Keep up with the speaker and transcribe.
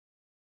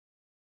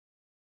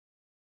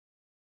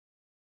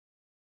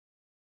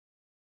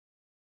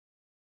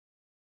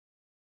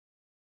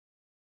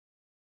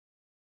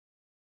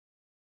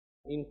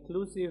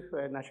inclusive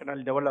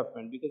national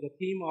development, because the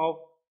theme of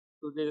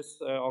today's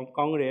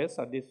Congress,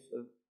 or this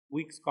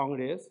week's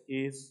Congress,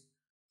 is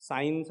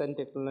science and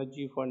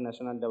technology for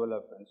national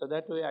development. So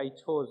that way I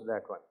chose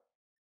that one.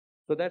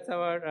 So that's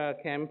our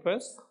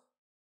campus.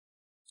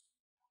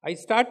 I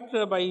start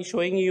by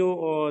showing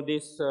you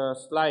this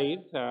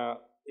slide,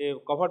 a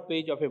cover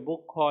page of a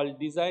book called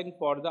Design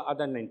for the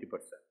Other 90%.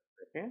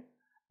 Okay?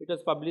 It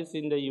was published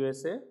in the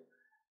USA,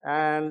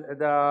 and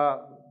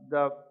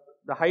the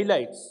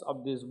highlights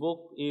of this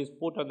book is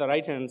put on the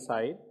right hand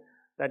side,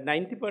 that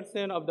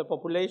 90% of the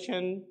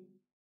population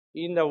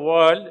in the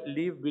world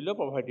live below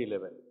poverty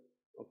level.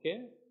 Okay?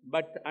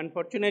 But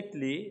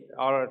unfortunately,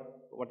 or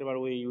whatever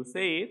way you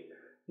say it,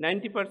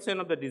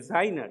 90% of the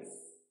designers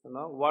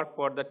work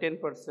for the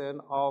 10%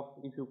 of,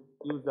 if you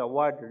use the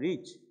word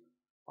rich,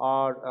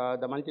 or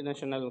the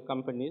multinational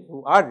companies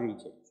who are rich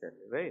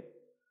actually, right?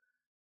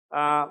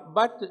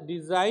 But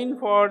design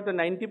for the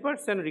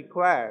 90%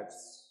 requires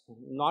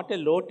not a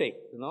low tech.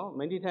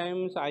 Many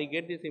times I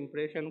get this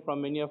impression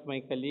from many of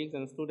my colleagues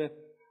and students,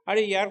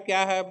 "Arey yaar,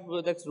 kya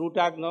hai, that's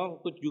rootag,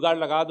 no, kuch jugaad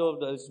laga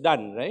do, it's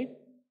done," right?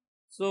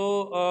 So,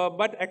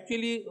 but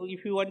actually,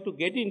 if you want to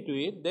get into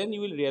it, then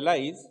you will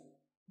realize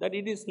that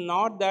it is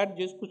not that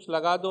just kuch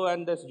laga do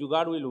and this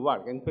jugaad will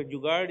work. In fact,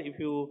 jugaad, if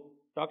you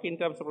talk in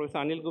terms of Professor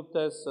Anil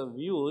Gupta's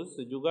views,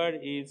 jugaad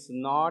is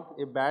not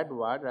a bad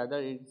word, rather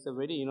it's a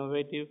very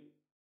innovative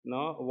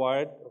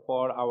word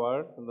for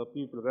our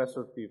people,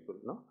 grassroots people.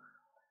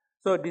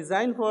 So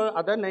design for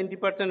other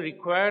 90%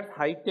 requires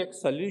high-tech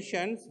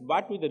solutions,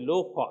 but with a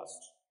low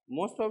cost.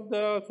 Most of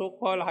the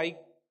so-called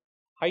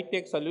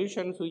high-tech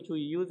solutions which we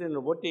use in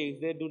robotics,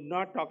 they do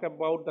not talk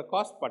about the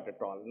cost part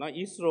at all. Now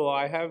ISRO,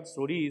 I have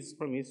stories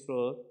from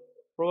ISRO,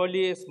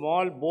 probably a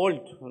small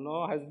bolt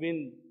has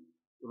been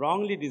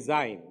wrongly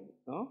designed.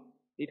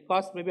 It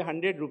costs maybe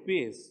 100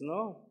 rupees,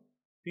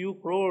 few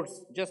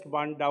crores just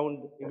burned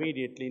down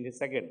immediately in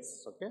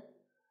seconds. Okay?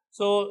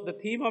 So the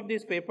theme of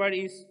this paper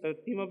is, the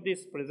theme of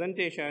this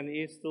presentation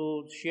is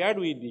to share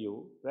with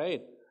you,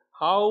 right,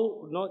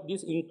 how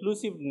this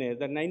inclusiveness,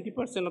 the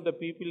 90% of the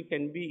people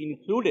can be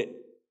included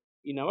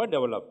in our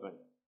development.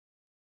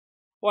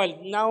 Well,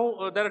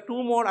 now there are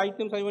two more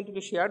items I wanted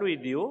to share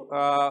with you.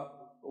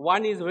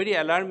 One is very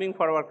alarming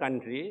for our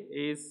country,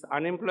 is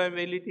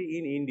unemployability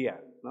in India.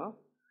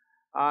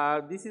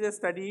 This is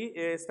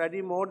a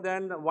study more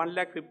than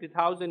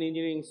 150,000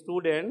 engineering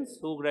students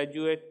who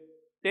graduated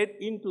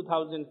in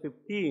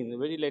 2015,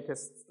 very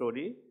latest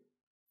story,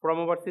 from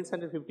about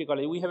 650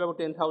 colleges. We have about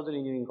 10,000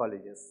 engineering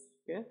colleges.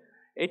 Okay?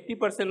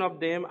 80% of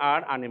them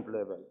are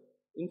unemployable.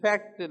 In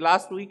fact,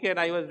 last weekend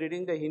I was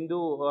reading the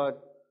Hindu,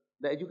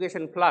 the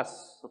Education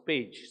Plus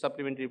page,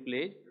 supplementary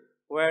page,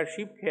 where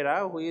Shiv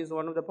Khera, who is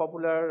one of the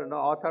popular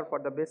author for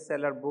the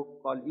bestseller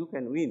book called You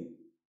Can Win,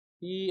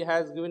 he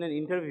has given an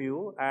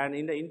interview, and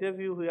in the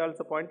interview he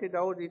also pointed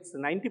out it's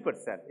 90%,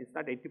 it's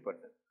not 80%.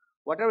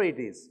 Whatever it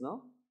is,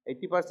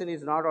 80%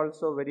 is not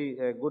also very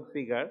good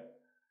figure.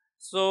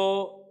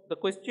 So the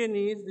question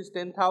is, this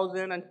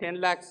 10,000 and 10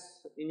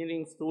 lakhs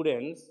engineering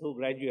students who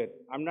graduate,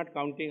 I'm not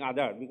counting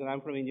other because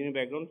I'm from engineering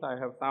background, so I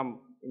have some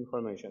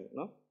information.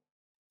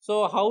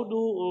 So how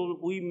do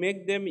we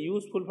make them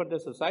useful for the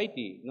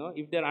society?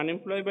 If they're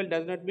unemployable,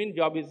 does not mean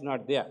job is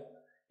not there.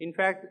 In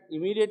fact,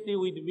 immediately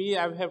with me,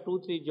 I have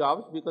 2-3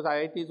 jobs, because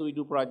IITs we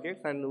do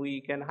projects and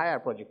we can hire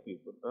project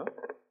people.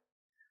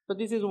 So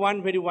this is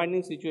one very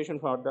warning situation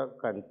for the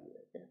country.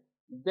 Okay?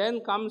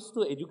 Then comes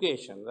to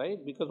education, right?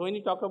 Because when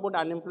you talk about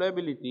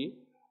unemployability,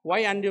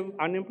 why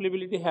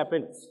unemployability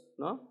happens?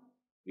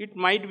 It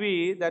might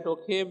be that,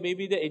 okay,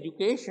 maybe the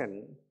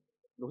education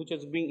which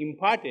is being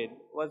imparted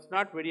was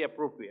not very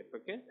appropriate.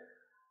 Okay?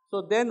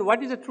 So then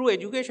what is a true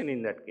education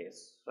in that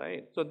case,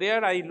 right? So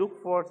there I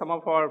look for some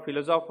of our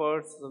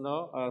philosophers,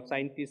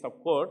 scientists of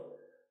course.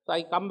 So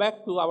I come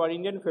back to our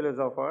Indian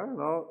philosopher,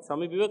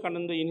 Swami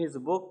Vivekananda, in his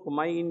book,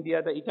 My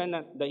India,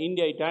 the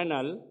India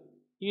Eternal,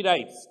 he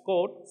writes,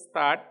 quote,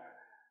 start,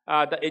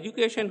 the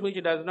education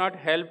which does not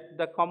help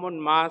the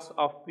common mass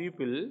of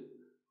people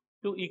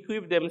to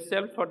equip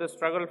themselves for the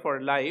struggle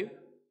for life,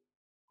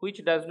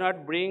 which does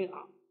not bring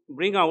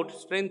out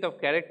strength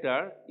of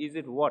character, is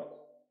it worth?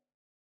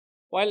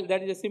 While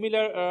that is a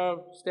similar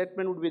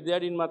statement would be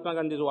there in Mahatma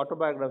Gandhi's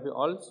autobiography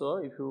also,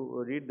 if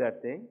you read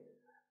that thing.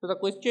 So the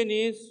question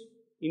is,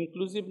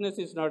 inclusiveness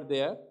is not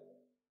there.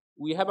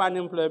 We have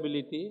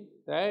unemployability,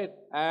 right?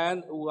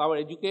 And our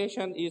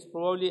education is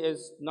probably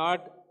not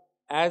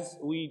as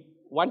we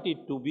want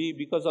it to be,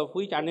 because of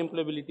which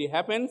unemployability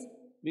happens,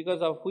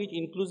 because of which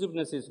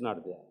inclusiveness is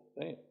not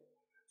there, right?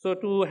 So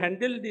to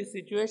handle this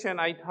situation,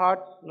 I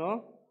thought,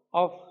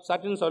 of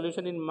certain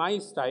solution in my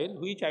style,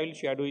 which I will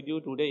share with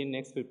you today in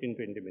next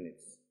 15-20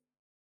 minutes.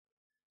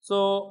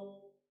 So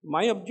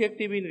my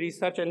objective in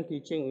research and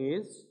teaching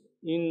is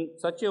in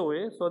such a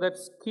way so that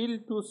skill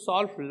to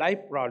solve life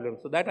problems,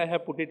 so that I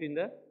have put it in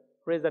the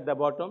phrase at the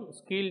bottom,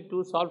 skill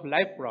to solve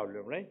life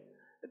problem, right?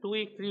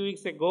 3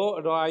 weeks ago,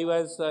 I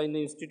was in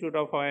the institute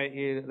of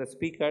the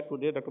speaker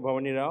today, Dr.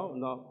 Bhavani Rao,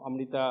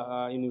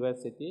 Amrita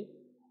University,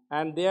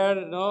 And there,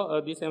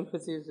 this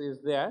emphasis is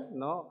there,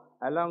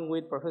 along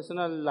with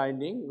professional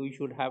learning, we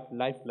should have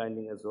life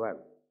learning as well.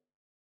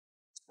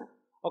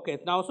 Okay,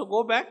 now so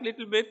go back a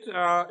little bit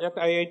at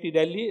IIT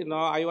Delhi.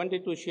 Now I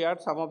wanted to share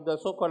some of the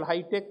so-called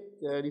high-tech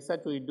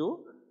research we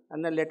do,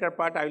 and the later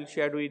part I will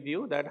share with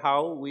you that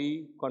how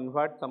we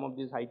convert some of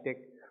these high-tech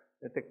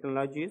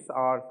technologies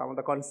or some of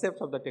the concepts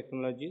of the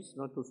technologies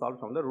to solve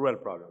some of the rural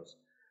problems.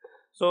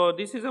 So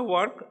this is a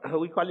work,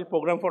 we call it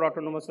Program for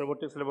Autonomous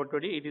Robotics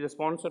Laboratory. It is a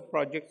sponsored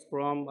project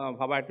from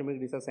Bhabha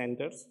Atomic Research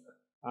Centers.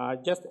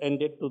 Just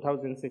ended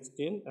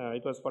 2016.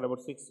 It was for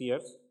about 6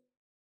 years.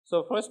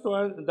 So first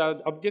one,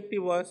 the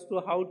objective was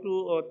to how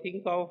to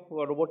think of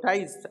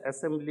robotized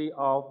assembly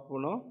of,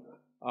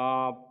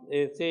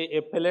 say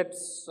a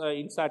pellets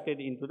inserted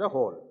into the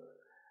hole.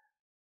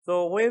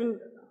 So when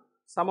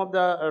some of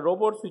the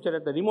robots which are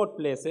at the remote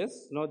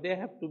places, they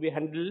have to be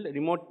handled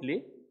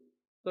remotely.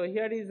 So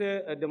here is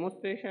a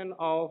demonstration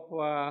of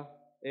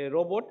a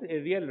robot, a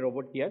real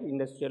robot here,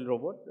 industrial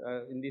robot,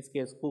 in this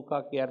case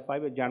KUKA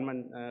KR5, a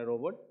German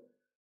robot.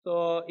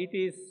 So it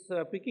is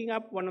picking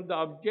up one of the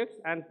objects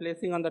and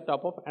placing on the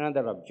top of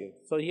another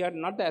object. So here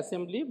not the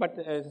assembly, but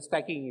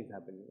stacking is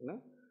happening.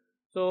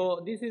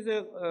 So this is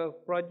a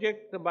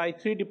project by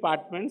 3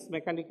 departments: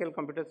 mechanical,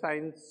 computer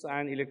science,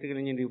 and electrical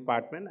engineering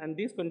department. And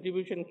this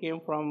contribution came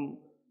from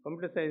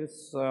computer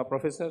science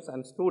professors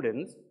and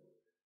students.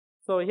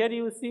 So here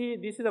you see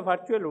this is a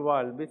virtual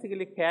world,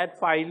 basically CAD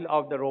file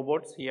of the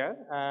robots here,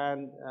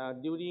 and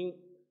during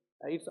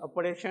its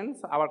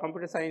operations, our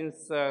computer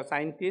science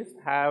scientists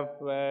have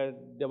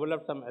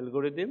developed some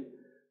algorithm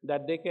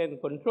that they can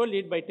control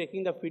it by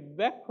taking the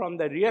feedback from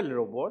the real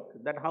robot,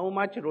 that how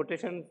much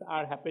rotations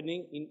are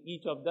happening in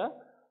each of the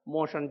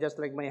motion, just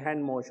like my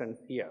hand motions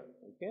here,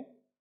 okay.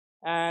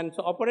 And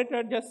so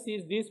operator just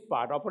sees this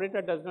part,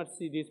 operator does not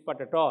see this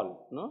part at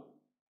all,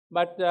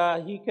 but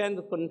he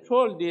can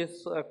control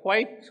this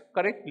quite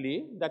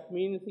correctly. That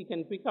means he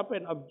can pick up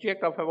an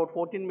object of about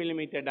 14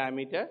 millimeter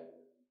diameter,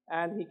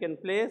 and he can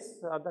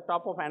place at the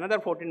top of another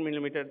 14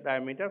 millimeter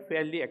diameter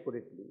fairly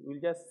accurately. We will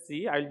just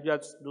see, I will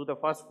just do the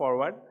fast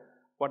forward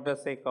for the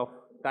sake of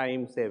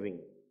time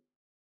saving.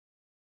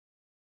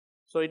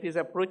 So it is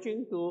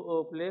approaching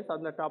to place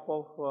on the top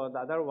of the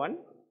other one.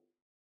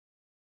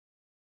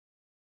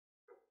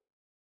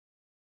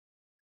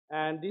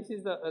 And this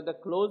is the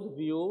close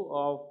view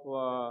of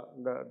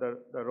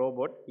the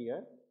robot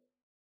here.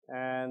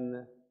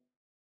 And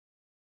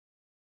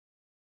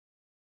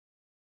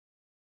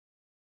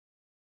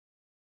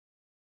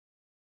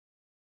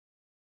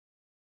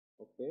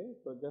okay,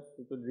 so just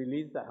it will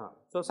release the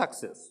so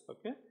success.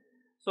 Okay,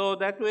 so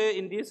that way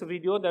in this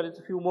video there is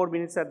a few more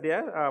minutes are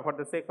there. For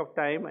the sake of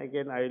time,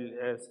 again I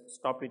will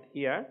stop it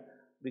here,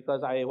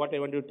 because what I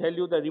want to tell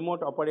you, the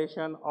remote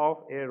operation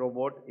of a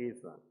robot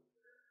is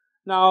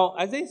now,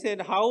 as I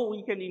said, how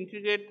we can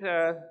integrate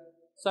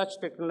such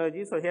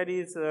technology. So here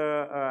is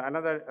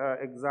another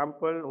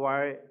example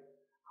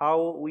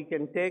how we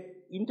can take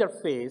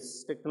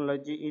interface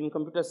technology in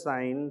computer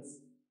science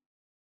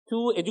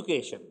to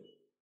education.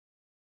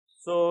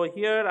 So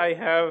here I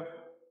have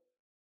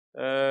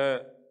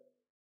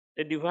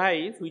a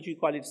device which we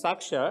call it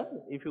Saksha.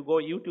 If you go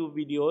YouTube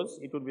videos,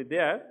 it will be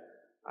there.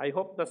 I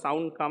hope the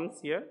sound comes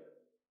here.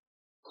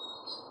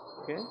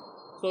 Okay.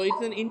 So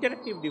it's an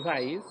interactive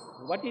device.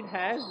 What it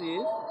has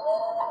is,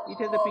 it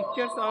has the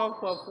pictures of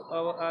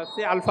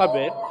say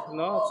alphabet,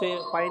 say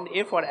find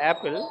A for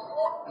apple,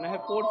 and I have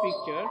 4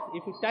 pictures.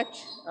 If you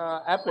touch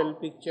apple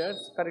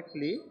pictures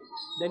correctly,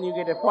 then you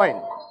get a point.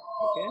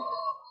 Okay.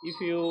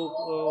 If you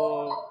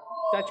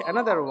touch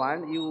another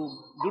one, you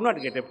do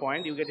not get a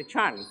point, you get a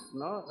chance,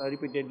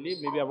 repeatedly,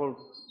 maybe about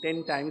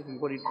 10 times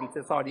before it will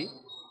say sorry,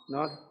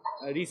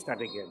 restart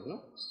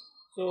again.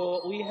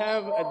 So we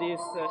have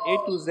this A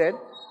to Z,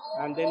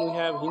 and then we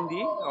have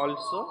Hindi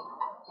also,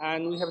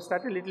 and we have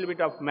started a little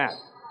bit of math.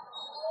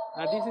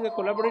 This is a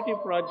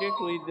collaborative project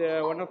with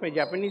one of my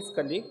Japanese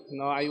colleagues.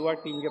 I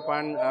worked in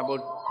Japan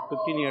about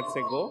 15 years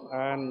ago,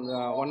 and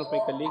one of my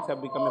colleagues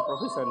have become a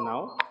professor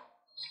now.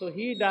 So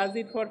he does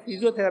it for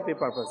physiotherapy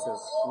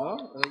purposes.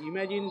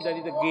 Imagine there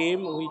is a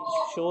game which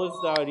shows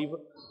a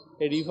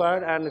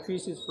river and a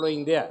fish is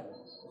flowing there.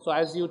 So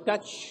as you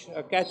catch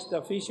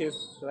the fishes,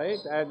 right,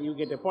 and you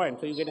get a point.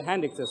 So you get a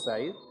hand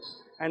exercise,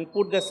 and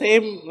put the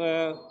same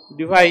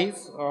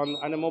device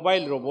on a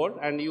mobile robot,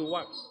 and you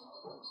work.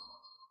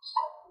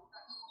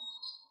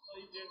 So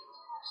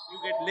you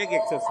get leg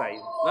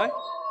exercise, right?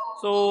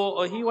 So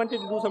he wanted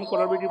to do some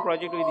collaborative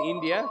project with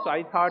India. So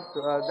I thought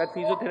that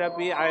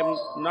physiotherapy, I am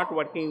not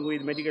working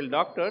with medical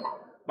doctors,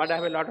 but I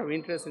have a lot of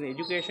interest in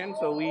education.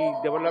 So we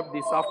developed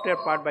the software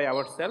part by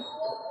ourselves.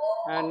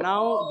 And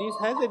now this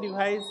has a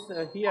device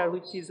here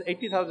which is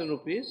 80,000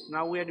 rupees.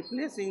 Now we are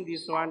replacing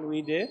this one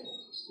with a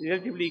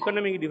relatively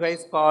economic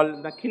device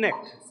called the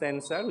Kinect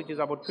sensor, which is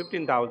about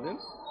 15,000.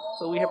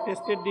 So we have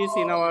tested this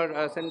in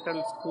our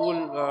central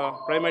school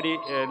primary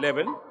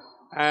level,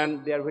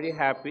 and they are very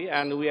happy,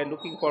 and we are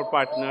looking for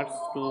partners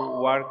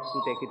to work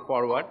to take it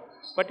forward,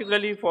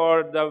 particularly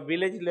for the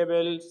village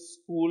level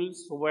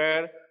schools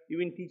where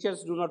even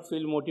teachers do not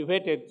feel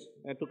motivated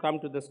to come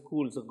to the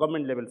schools,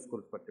 government level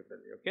schools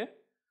particularly, okay.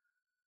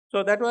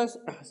 So that was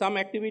some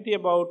activity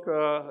about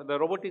the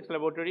robotics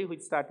laboratory,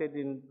 which started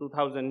in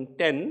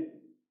 2010.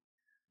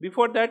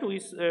 Before that, we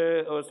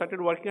started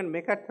working on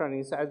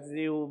mechatronics. As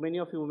many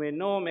of you may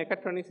know,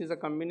 mechatronics is a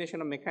combination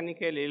of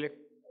mechanical,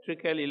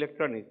 electrical,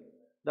 electronics.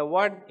 The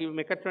word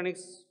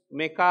mechatronics,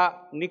 mecha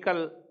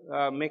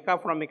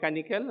from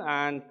mechanical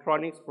and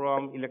tronics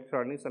from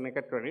electronics, or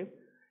mechatronics.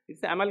 It's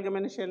the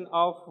amalgamation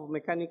of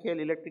mechanical,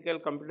 electrical,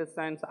 computer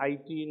science,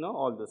 IT,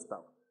 all those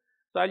stuff.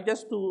 So I'll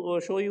just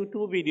show you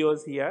two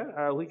videos here,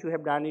 which we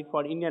have done it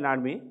for Indian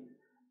Army.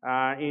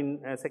 In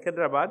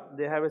Secunderabad,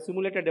 they have a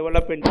simulator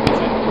development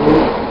division.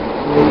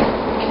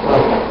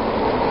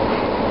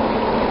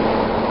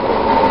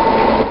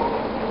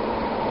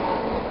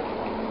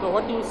 So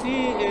what you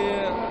see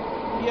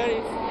here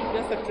is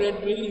just a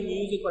treadmill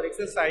used for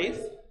exercise.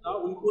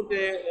 Now we put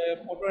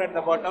a motor at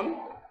the bottom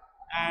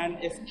and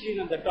a screen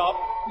on the top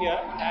here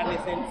and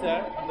a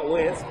sensor on the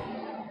waist.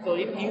 So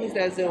it used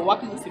as a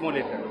walking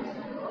simulator.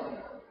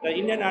 The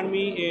Indian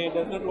Army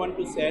does not want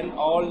to send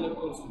all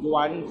its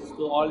jawans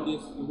to all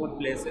these remote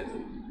places,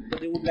 so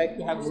they would like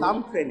to have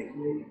some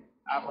training.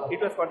 It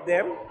was for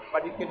them,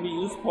 but it can be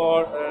used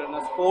for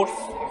sports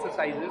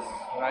exercises,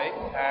 right?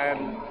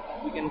 And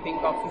we can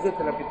think of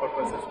physiotherapy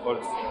purposes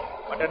also.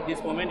 But at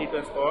this moment, it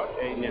was for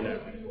Indian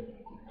Army.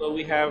 So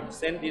we have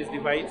sent this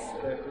device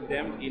to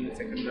them in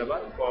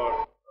Secunderabad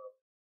for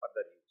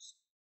further use.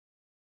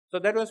 So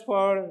that was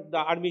for the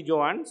Army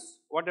jawans.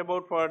 What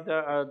about for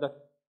the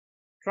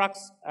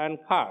trucks and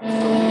cars?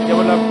 So we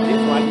developed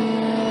this one.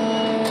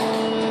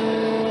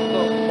 So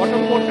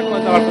bottom portion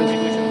was our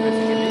contribution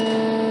basically,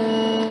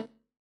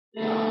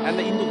 and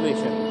the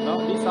integration. Now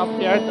this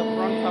software, the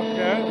front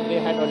software, they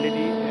had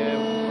already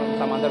from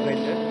some other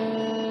vendor,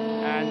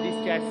 and this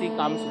chassis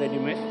comes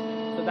ready-made.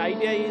 So the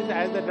idea is,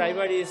 as the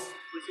driver is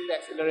pushing the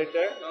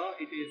accelerator,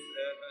 it is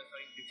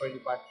showing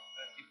different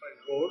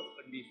road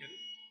conditions.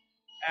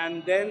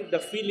 And then the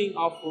feeling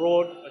of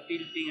road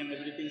tilting and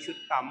everything should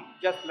come,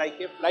 just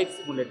like a flight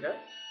simulator.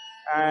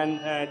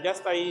 And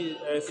just I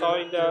saw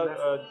in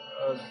the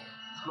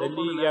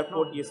Delhi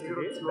airport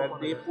yesterday that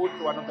they put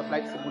one of the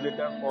flight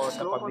simulator for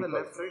the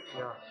public. So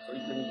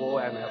you can go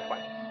and have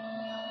fun.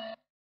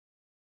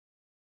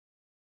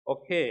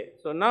 Okay,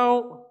 so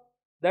now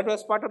that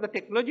was part of the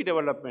technology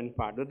development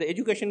part. The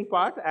education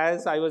part,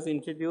 as I was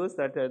introduced,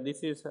 that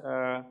this is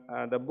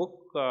the book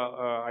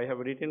I have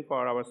written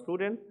for our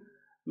students,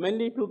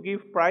 mainly to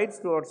give pride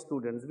to our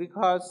students,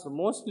 because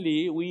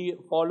mostly we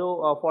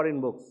follow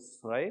foreign books,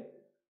 right?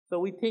 So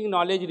we think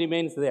knowledge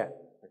remains there,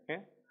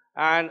 okay?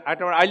 And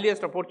at our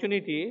earliest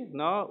opportunity,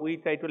 we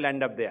try to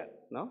land up there,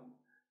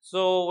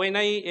 So when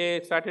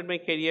I started my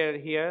career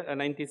here in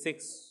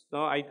 96,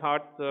 I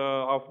thought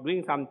of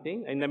doing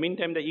something. In the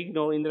meantime, the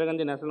IGNO, Indira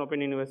Gandhi National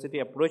Open University,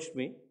 approached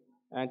me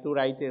to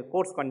write a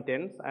course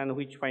contents, and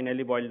which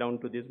finally boiled down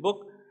to this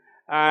book.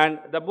 And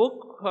the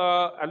book,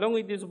 along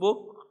with this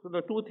book,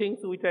 the two things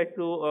we try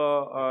to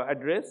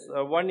address.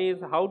 One is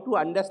how to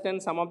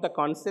understand some of the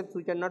concepts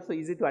which are not so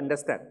easy to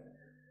understand.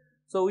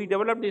 So we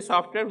developed this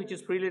software which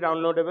is freely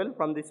downloadable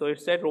from this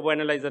website,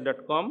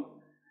 roboanalyzer.com.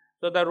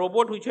 So the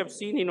robot which you have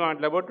seen in our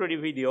laboratory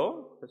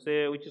video,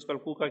 say, which is called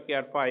KUKA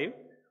KR5.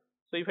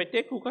 So if I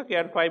take KUKA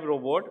KR5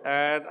 robot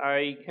and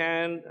I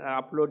can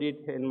upload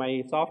it in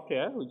my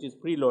software, which is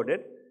preloaded.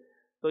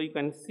 So you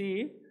can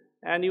see,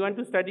 and you want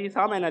to study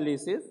some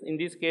analysis. In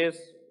this case,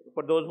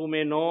 for those who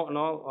may know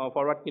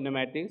forward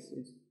kinematics,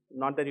 it's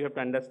not that you have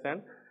to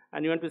understand,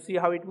 and you want to see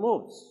how it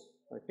moves,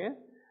 okay.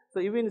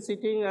 So even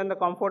sitting in the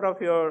comfort of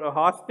your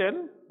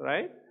hostel,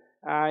 right,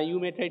 you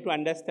may try to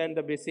understand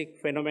the basic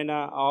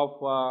phenomena of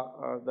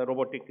the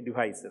robotic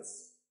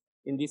devices.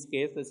 In this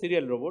case, the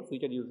serial robots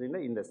which are used in the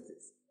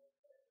industries.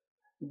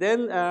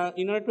 Then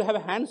in order to have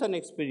a hands-on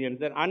experience,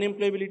 the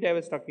unemployability I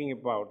was talking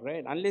about,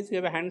 right, unless you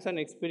have a hands-on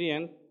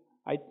experience,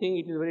 I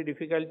think it is very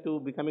difficult to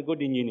become a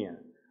good engineer.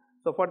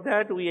 So for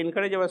that, we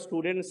encourage our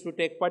students to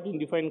take part in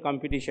different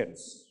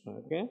competitions,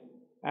 okay.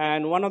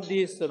 And one of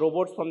these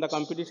robots from the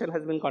competition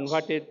has been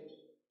converted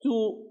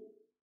to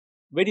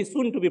very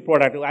soon to be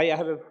product. I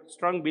have a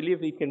strong belief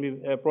it can be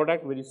a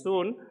product very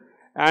soon,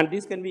 and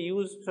this can be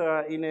used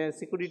in a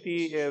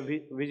security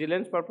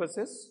vigilance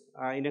purposes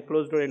in a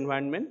closed door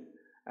environment.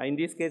 In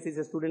this case, it's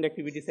a student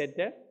activity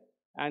center,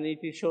 and it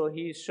is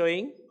he is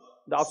showing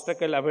the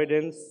obstacle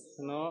avoidance,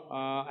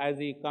 as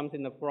he comes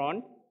in the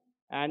front.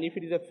 And if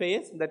it is a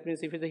face, that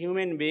means if it's a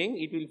human being,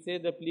 it will say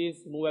that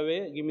please move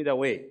away, give me the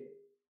way.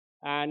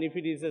 And if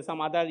it is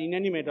some other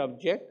inanimate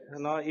object,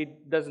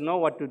 it does know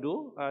what to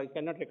do, it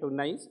cannot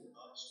recognize.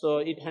 So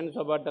it hands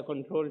over the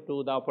control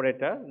to the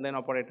operator, then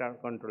operator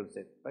controls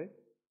it, right?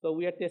 So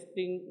we are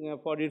testing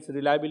for its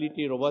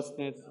reliability,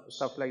 robustness,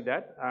 stuff like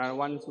that.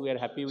 Once we are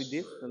happy with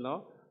this,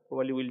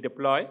 probably we'll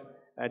deploy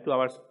to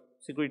our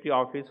security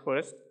office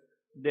first.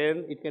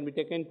 Then it can be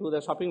taken to the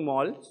shopping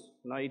malls.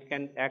 It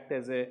can act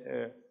as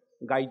a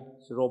guide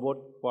robot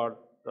for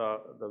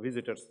the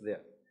visitors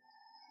there.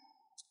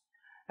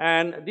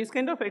 And these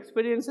kind of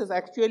experiences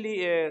actually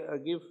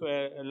give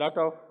a lot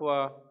of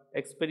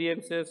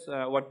experiences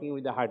working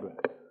with the hardware.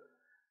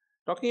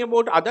 Talking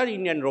about other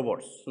Indian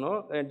robots,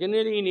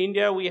 generally in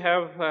India we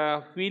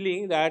have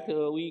feeling that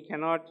we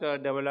cannot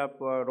develop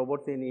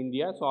robots in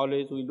India, so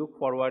always we look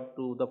forward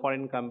to the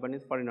foreign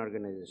companies, foreign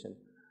organizations.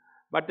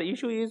 But the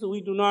issue is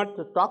we do not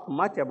talk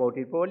much about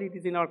it. Probably it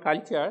is in our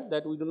culture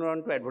that we do not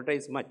want to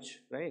advertise much,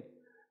 right?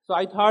 So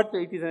I thought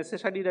it is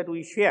necessary that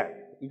we share,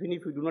 even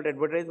if we do not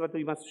advertise, but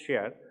we must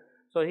share.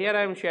 So here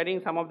I am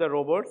sharing some of the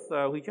robots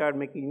which are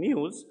making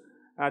news.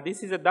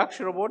 This is a Daksh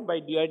robot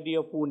by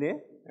DRDO Pune.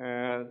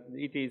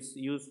 It is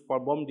used for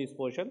bomb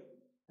disposal,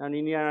 and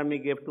Indian Army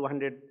gave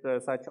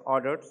 200 such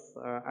orders,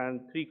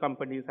 and 3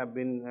 companies have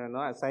been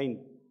assigned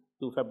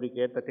to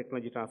fabricate the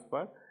technology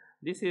transfer.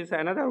 This is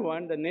another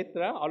one, the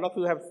Netra. All of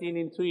you have seen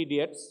in 3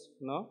 Idiots,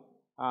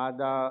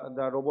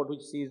 the robot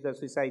which sees the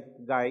suicide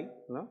guy.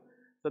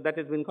 So that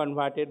has been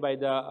converted by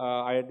the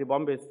IIT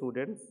Bombay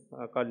students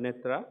called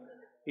Netra.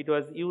 It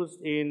was used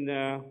in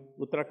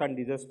Uttarakhand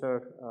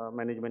disaster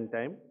management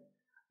time.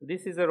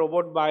 This is a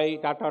robot by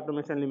Tata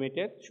Automation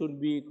Limited,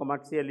 should be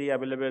commercially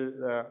available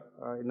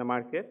in the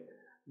market.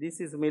 This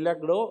is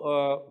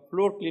Milagro,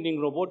 floor cleaning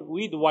robot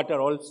with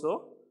water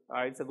also.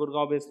 It's a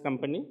Gurgaon based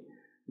company.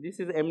 This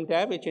is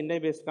MTAB, a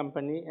Chennai based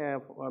company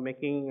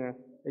making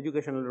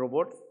educational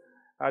robots.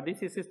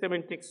 This is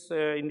Systematics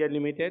India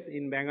Limited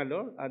in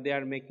Bangalore. They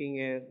are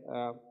making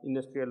a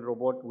industrial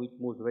robot which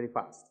moves very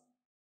fast.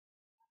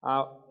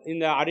 In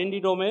the R&D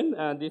domain,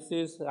 this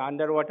is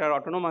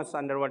autonomous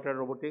underwater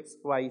robotics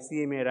by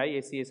CMRI,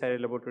 ACSRI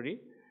laboratory,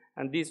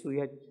 and this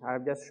I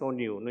have just shown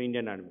you,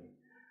 Indian Army.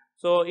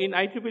 So in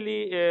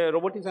IEEE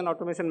Robotics and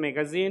Automation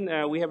magazine,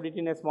 we have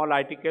written a small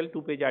article,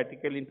 2-page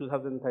article in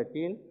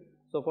 2013.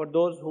 So for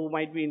those who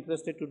might be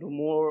interested to do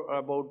more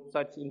about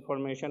such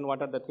information,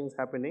 what are the things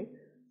happening,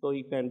 so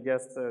you can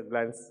just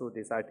glance through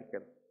this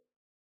article.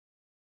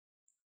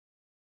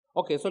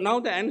 Okay, so now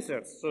the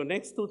answers. So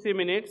next 2-3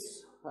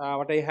 minutes,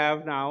 what I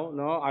have now,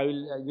 I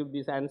will give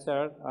this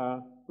answer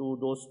to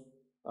those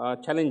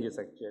challenges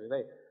actually,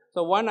 right?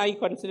 So one, I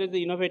consider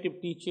the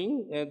innovative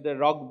teaching, the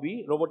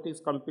ROGB, Robotics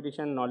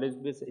Competition Knowledge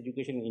Based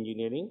Education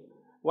Engineering.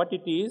 What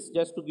it is,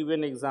 just to give you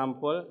an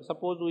example,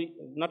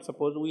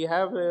 we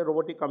have a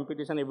robotic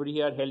competition every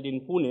year held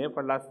in Pune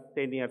for last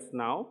 10 years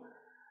now.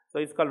 So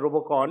it's called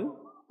Robocon.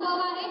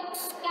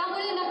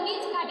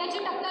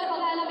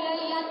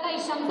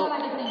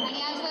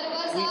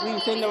 We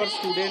send our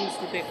students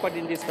to take part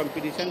in this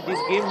competition. This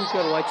game which you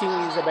are watching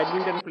is a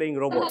badminton playing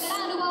robots.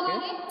 Okay?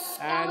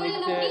 And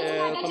it's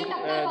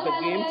the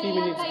game, 3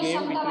 minutes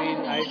game between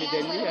IIT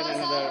Delhi and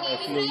another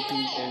COET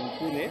in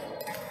Pune.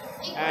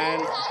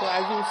 And so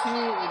as you see,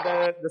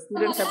 the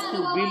students have to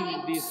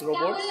build these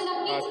robots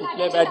to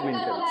play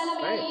badminton,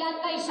 right?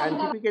 And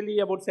typically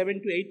about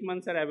 7 to 8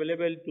 months are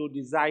available to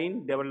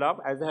design, develop,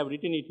 as I have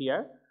written it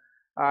here,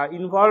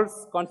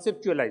 involves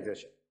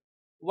conceptualization.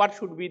 What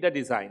should be the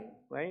design,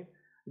 right?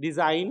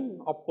 Design,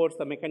 of course,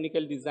 the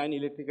mechanical design,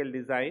 electrical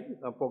design,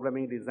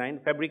 programming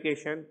design,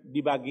 fabrication,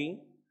 debugging.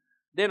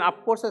 Then,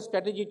 of course, a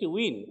strategy to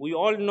win. We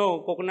all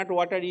know coconut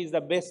water is the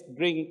best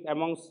drink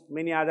amongst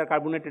many other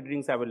carbonated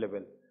drinks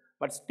available.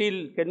 But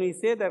still, can we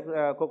say that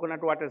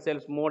coconut water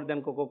sells more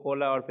than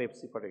Coca-Cola or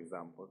Pepsi, for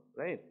example,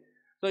 right?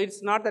 So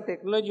it's not the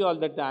technology all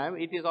the time,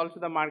 it is also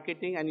the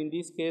marketing, and in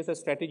this case, a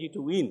strategy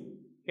to win,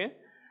 okay?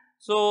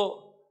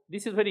 So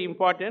this is very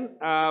important.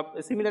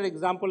 A similar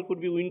example could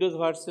be Windows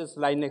versus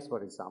Linux,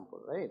 for example,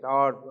 right?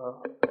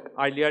 Or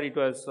earlier it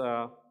was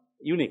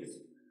Unix.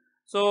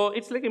 So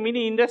it's like a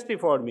mini industry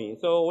for me.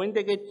 So when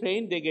they get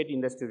trained, they get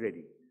industry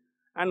ready.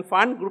 And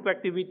fun group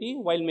activity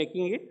while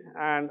making it,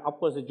 and of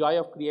course the joy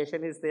of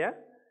creation is there,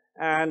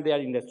 and they are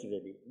industry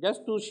ready.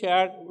 Just to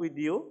share with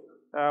you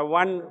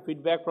one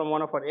feedback from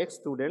one of our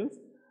ex-students.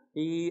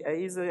 He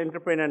is an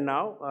entrepreneur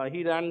now.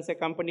 He runs a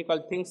company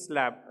called Things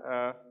Lab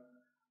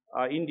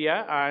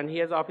India, and he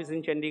has office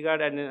in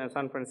Chandigarh and in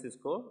San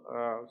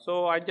Francisco.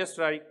 So I just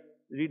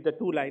read the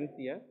 2 lines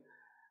here.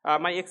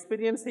 My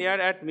experience here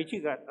at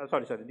Michigan,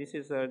 this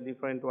is a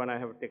different one, I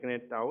have taken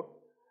it out.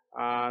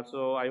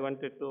 So I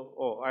wanted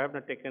to, I have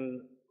not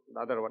taken the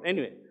other one.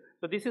 Anyway,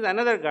 so this is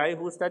another guy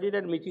who studied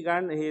at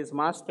Michigan, his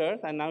master's,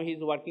 and now he's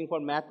working for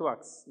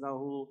MathWorks, now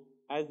who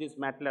has this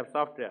MATLAB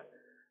software.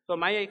 So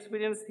my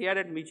experience here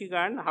at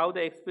Michigan, how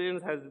the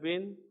experience has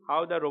been,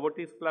 how the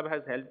robotics club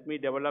has helped me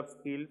develop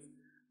skills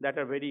that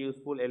are very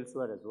useful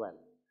elsewhere as well.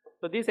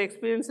 So these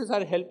experiences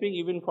are helping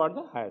even for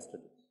the higher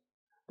studies.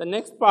 The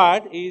next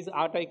part is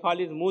what I call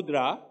is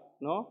Mudra,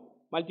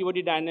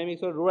 multi-body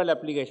dynamics or rural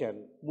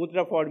application.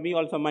 Mudra for me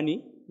also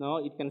money,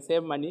 it can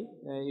save money,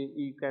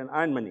 you can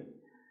earn money.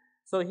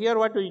 So here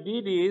what we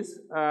did is,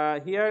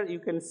 here you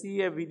can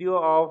see a video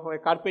of a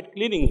carpet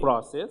cleaning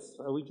process,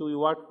 which we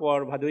worked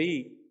for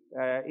Bhadoi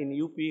in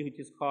UP, which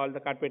is called the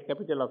carpet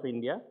capital of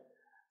India.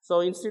 So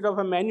instead of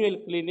a manual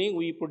cleaning,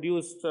 we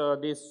produced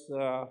these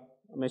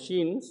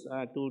machines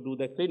to do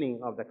the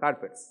cleaning of the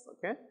carpets,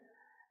 okay?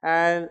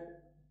 And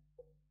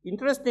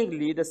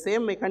Interestingly, the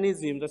same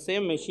mechanism, the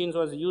same machines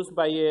was used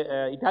by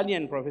a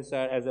Italian professor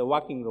as a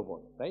walking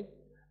robot, right?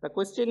 The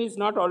question is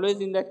not always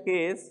in that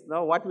case,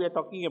 now what we are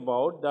talking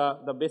about,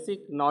 the basic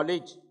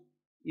knowledge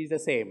is the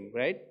same,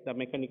 right? The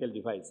mechanical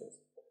devices.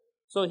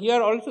 So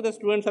here also the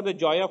students have the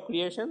joy of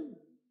creation,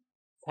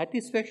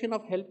 satisfaction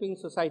of helping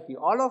society.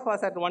 All of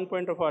us at one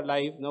point of our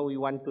life, now we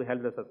want to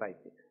help the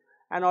society.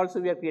 And also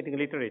we are creating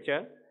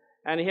literature.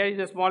 And here is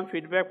a small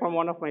feedback from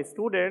one of my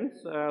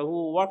students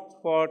who worked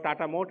for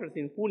Tata Motors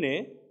in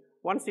Pune.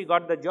 Once he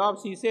got the job,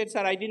 he said,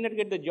 sir, I did not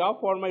get the job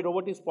for my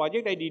robotics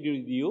project I did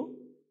with you,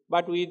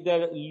 but with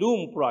the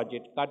loom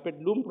project, carpet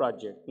loom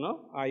project,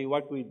 no, I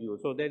worked with you.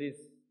 So there is,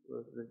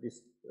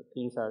 these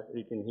things are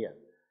written here.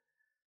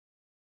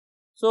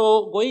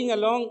 So going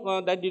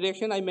along that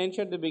direction, I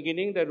mentioned at the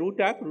beginning, the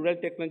RUTAC, Rural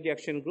Technology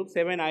Action Group,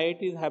 7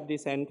 IITs have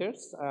these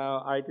centers.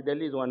 IIT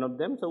Delhi is one of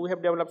them. So we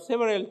have developed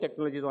several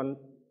technologies on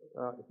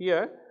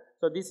here.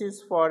 So this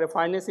is for a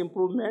finance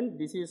improvement.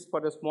 This is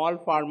for the small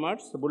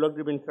farmers, the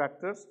bullock-driven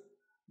tractors.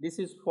 This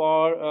is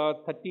for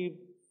 30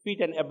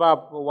 feet and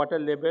above water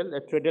level, a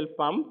treadle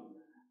pump.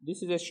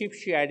 This is a ship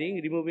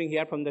sharing, removing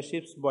hair from the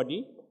ship's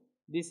body.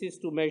 This is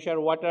to measure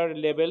water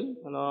level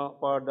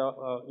for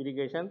the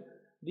irrigation.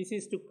 This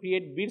is to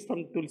create beads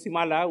from Tulsi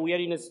Mala. We are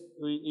in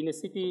a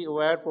city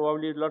where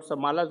probably lots of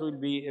malas will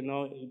be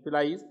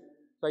utilized.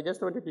 So I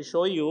just wanted to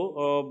show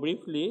you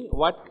briefly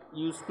what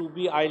used to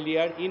be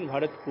earlier in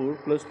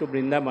Bharatpur, close to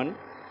Brindaban.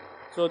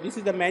 So this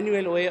is the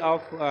manual way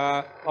of,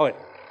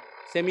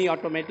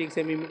 semi-automatic,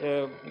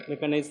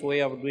 semi-mechanized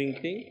way of doing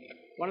things.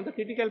 One of the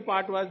critical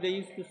part was they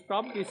used to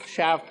stop this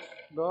shaft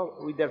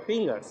with their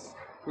fingers,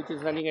 which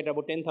is running at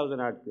about 10,000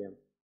 RPM.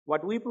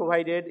 What we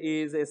provided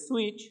is a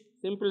switch,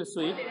 simple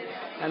switch,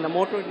 and the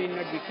motor did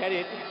not be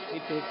carried,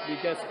 it would be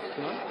just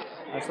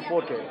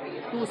supported.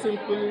 Too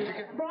simple,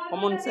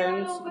 common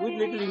sense, with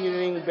little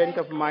engineering bent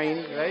of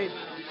mind, right,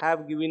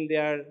 have given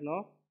their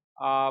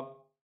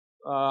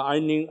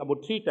earning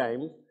about 3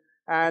 times.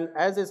 And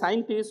as a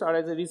scientist or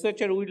as a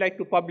researcher, we would like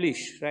to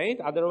publish, right?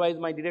 Otherwise,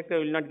 my director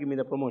will not give me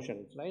the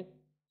promotions, right?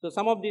 So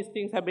some of these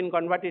things have been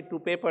converted to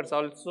papers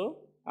also,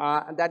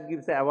 and that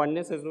gives the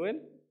awareness as well.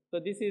 So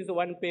this is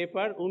one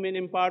paper,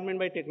 Women Empowerment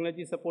by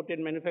Technology Supported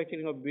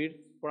Manufacturing of Beads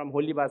from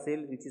Holy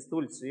Basil, which is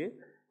Tulsi.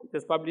 It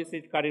was published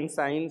in Current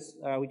Science,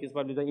 which is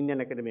published in the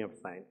Indian Academy of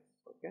Science.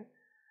 Okay.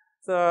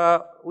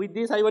 So with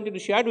this, I wanted to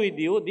share with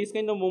you, these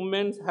kind of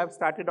movements have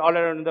started all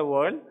around the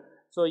world.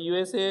 So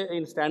USA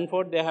in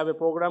Stanford, they have a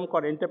program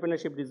called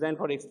Entrepreneurship Design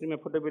for Extreme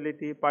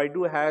Affordability.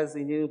 Purdue has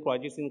engineering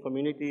projects in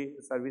community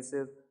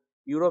services.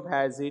 Europe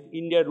has it.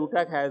 India,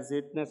 RUTAC has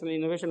it. National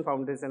Innovation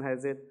Foundation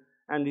has it.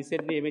 And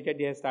recently,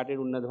 MHRD has started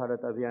Unnat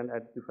Bharat Abhiyan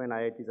at different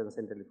IITs and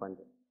centrally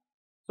funded.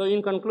 So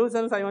in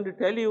conclusions, I want to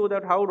tell you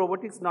that how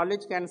robotics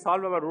knowledge can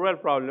solve our rural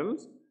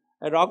problems.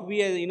 ROCB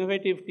is an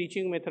innovative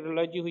teaching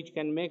methodology which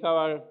can make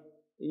our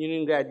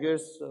engineering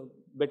graduates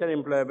better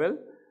employable.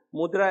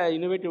 Mudra,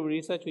 innovative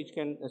research which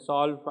can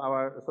solve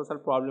our social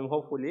problem,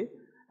 hopefully.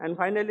 And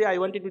finally, I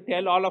wanted to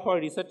tell all of our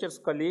researchers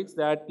colleagues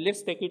that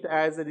let's take it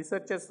as a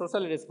researcher's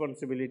social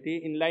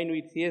responsibility in line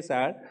with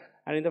CSR.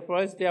 And in the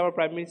first day, our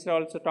Prime Minister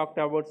also talked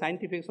about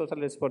scientific social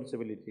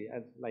responsibility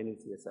as line with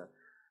CSR.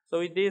 So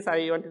with this,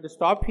 I wanted to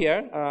stop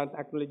here,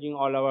 acknowledging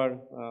all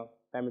our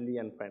family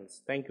and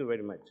friends. Thank you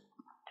very much.